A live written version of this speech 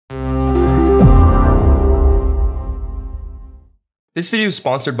This video is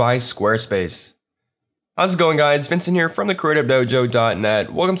sponsored by Squarespace. How's it going, guys? Vincent here from the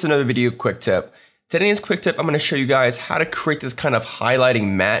CreativeDojo.net. Welcome to another video quick tip. Today's quick tip, I'm going to show you guys how to create this kind of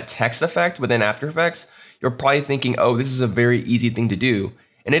highlighting matte text effect within After Effects. You're probably thinking, oh, this is a very easy thing to do.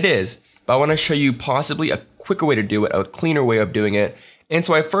 And it is, but I want to show you possibly a quicker way to do it, a cleaner way of doing it. And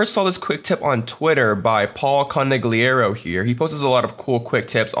so I first saw this quick tip on Twitter by Paul Conigliaro here. He posts a lot of cool quick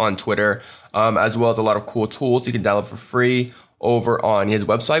tips on Twitter, as well as a lot of cool tools you can download for free over on his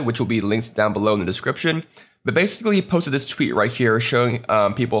website, which will be linked down below in the description. But basically, he posted this tweet right here showing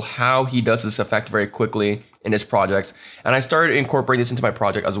people how he does this effect very quickly in his projects. And I started incorporating this into my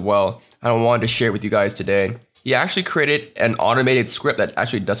project as well. And I wanted to share it with you guys today. He actually created an automated script that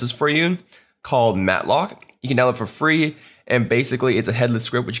actually does this for you called Matlock. You can download it for free. And basically, it's a headless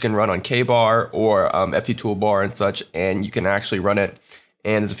script which you can run on K-Bar or FT Toolbar and such. And you can actually run it.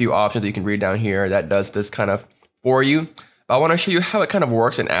 And there's a few options that you can read down here that does this kind of for you. But I want to show you how it kind of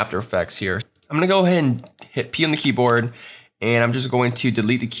works in After Effects here. I'm going to go ahead and hit P on the keyboard, and I'm just going to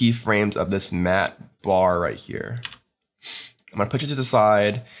delete the keyframes of this matte bar right here. I'm going to put it to the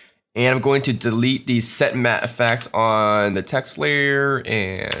side, and I'm going to delete the set matte effect on the text layer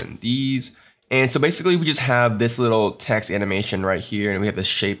and these. And so basically we just have this little text animation right here, and we have the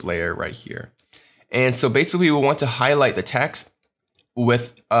shape layer right here. And so basically we want to highlight the text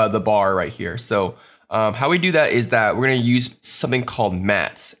with the bar right here. So how we do that is that we're going to use something called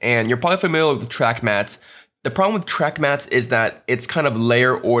mats. And you're probably familiar with the track mats. The problem with track mats is that it's kind of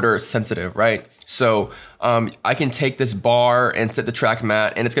layer order sensitive, right? So I can take this bar and set the track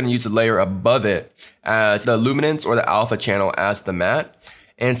mat, and it's going to use the layer above it as the luminance or the alpha channel as the mat.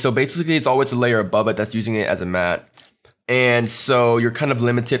 And so basically it's always a layer above it that's using it as a mat. And so you're kind of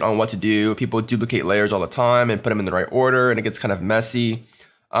limited on what to do. People duplicate layers all the time and put them in the right order, and it gets kind of messy.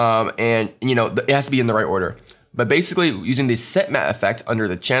 And you know, it has to be in the right order. But basically using the set matte effect under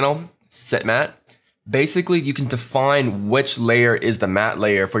the channel, set matte, basically you can define which layer is the matte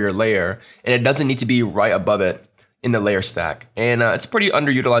layer for your layer, and it doesn't need to be right above it in the layer stack. And it's a pretty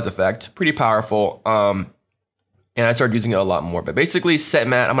underutilized effect, pretty powerful. And I started using it a lot more. But basically set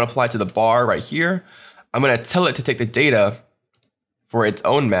matte, I'm going to apply it to the bar right here. I'm going to tell it to take the data for its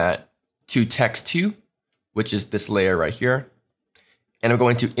own matte to text 2, which is this layer right here. And I'm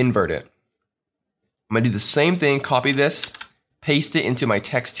going to invert it. I'm going to do the same thing, copy this, paste it into my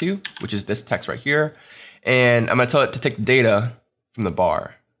text 2, which is this text right here. And I'm going to tell it to take the data from the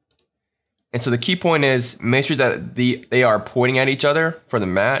bar. And so the key point is make sure that they are pointing at each other for the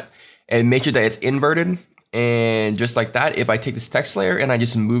matte, and make sure that it's inverted. And just like that, if I take this text layer and I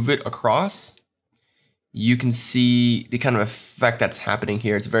just move it across, you can see the kind of effect that's happening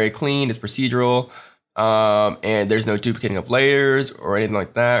here. It's very clean, it's procedural. And there's no duplicating of layers or anything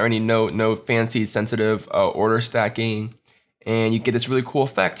like that, or no fancy sensitive order stacking, and you get this really cool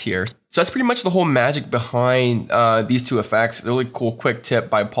effect here. So that's pretty much the whole magic behind these two effects. A really cool quick tip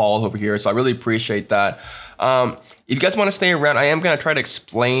by Paul over here, so I really appreciate that. If you guys want to stay around, I am going to try to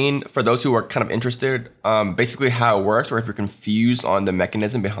explain for those who are kind of interested, basically how it works, or if you're confused on the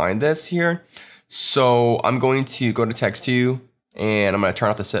mechanism behind this here. So I'm going to go to text 2, and I'm going to turn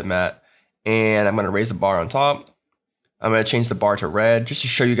off the set matte. And I'm going to raise the bar on top. I'm going to change the bar to red just to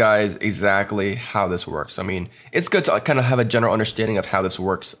show you guys exactly how this works. I mean, it's good to kind of have a general understanding of how this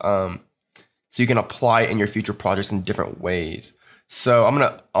works, so you can apply it in your future projects in different ways. So I'm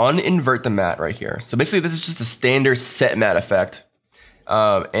going to uninvert the matte right here. So basically this is just a standard set matte effect.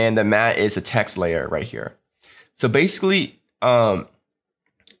 And the matte is a text layer right here. So basically the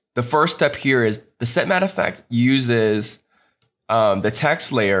first step here is the set matte effect uses the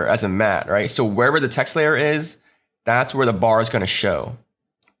text layer as a matte, right? So wherever the text layer is, that's where the bar is going to show.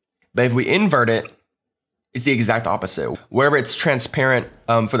 But if we invert it, it's the exact opposite. Wherever it's transparent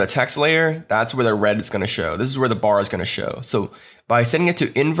for the text layer, that's where the red is going to show. This is where the bar is going to show. So by setting it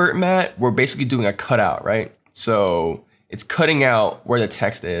to invert matte, we're basically doing a cutout, right? So it's cutting out where the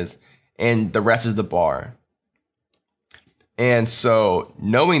text is, and the rest is the bar. And so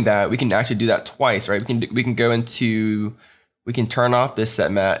knowing that, we can actually do that twice, right? We can go into... We can turn off this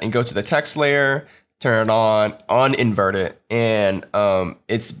set matte and go to the text layer, turn it on, uninvert it, and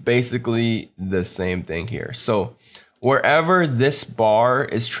it's basically the same thing here. So wherever this bar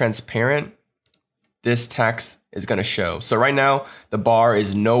is transparent, this text is going to show. So right now, the bar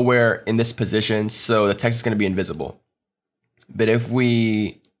is nowhere in this position, so the text is going to be invisible. But if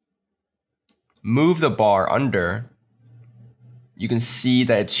we move the bar under, you can see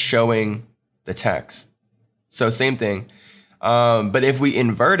that it's showing the text. So same thing. But if we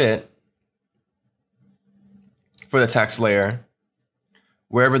invert it for the text layer,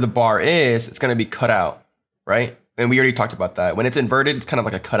 wherever the bar is, it's going to be cut out, right? and we already talked about that. When it's inverted, it's kind of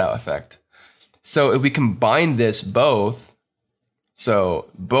like a cutout effect. So if we combine this both, so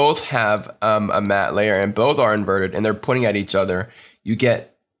both have a matte layer and both are inverted and they're pointing at each other, you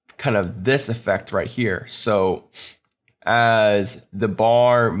get kind of this effect right here. So as the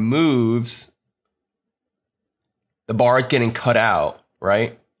bar moves, the bar is getting cut out,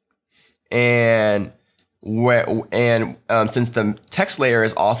 right? And since the text layer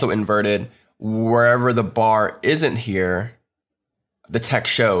is also inverted, wherever the bar isn't here, the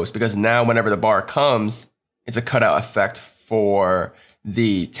text shows, because now whenever the bar comes, it's a cutout effect for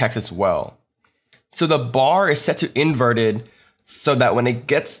the text as well. So the bar is set to inverted so that when it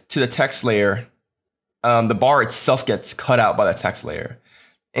gets to the text layer, the bar itself gets cut out by the text layer.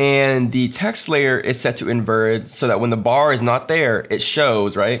 And the text layer is set to inverted so that when the bar is not there, it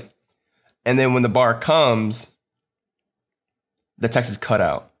shows, right? And then when the bar comes, the text is cut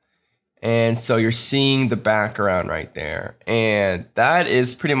out. And so you're seeing the background right there. And that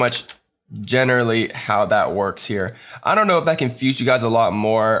is pretty much generally how that works here. I don't know if that confused you guys a lot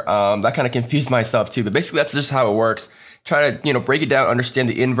more. That kind of confused myself too, but basically that's just how it works. Try to, break it down, understand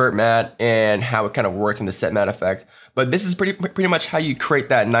the invert matte and how it kind of works in the set matte effect. But this is pretty much how you create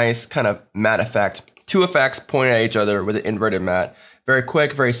that nice kind of matte effect. Two effects pointing at each other with an inverted matte. Very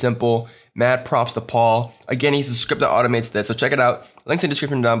quick, very simple. Mad props to Paul. Again, he's a script that automates this, so check it out. Links in the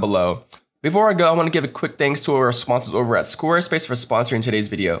description down below. Before I go, I want to give a quick thanks to our sponsors over at Squarespace for sponsoring today's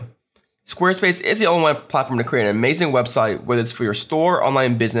video. Squarespace is the online platform to create an amazing website, whether it's for your store,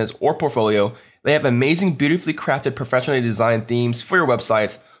 online business, or portfolio. They have amazing, beautifully crafted, professionally designed themes for your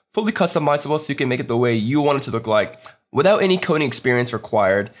websites, fully customizable so you can make it the way you want it to look like, without any coding experience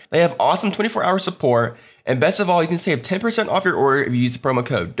required. They have awesome 24-hour support, and best of all, you can save 10% off your order if you use the promo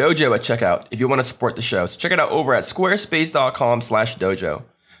code DOJO at checkout if you want to support the show. So check it out over at squarespace.com/dojo.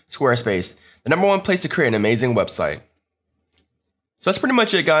 Squarespace, the #1 place to create an amazing website. So that's pretty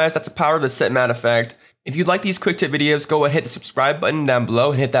much it, guys. That's the power of the set matte effect. If you like these quick tip videos, go ahead and hit the subscribe button down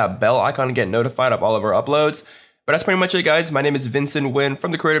below and hit that bell icon to get notified of all of our uploads. But that's pretty much it, guys. My name is Vincent Wynn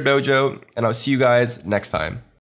from the Creative Dojo, and I'll see you guys next time.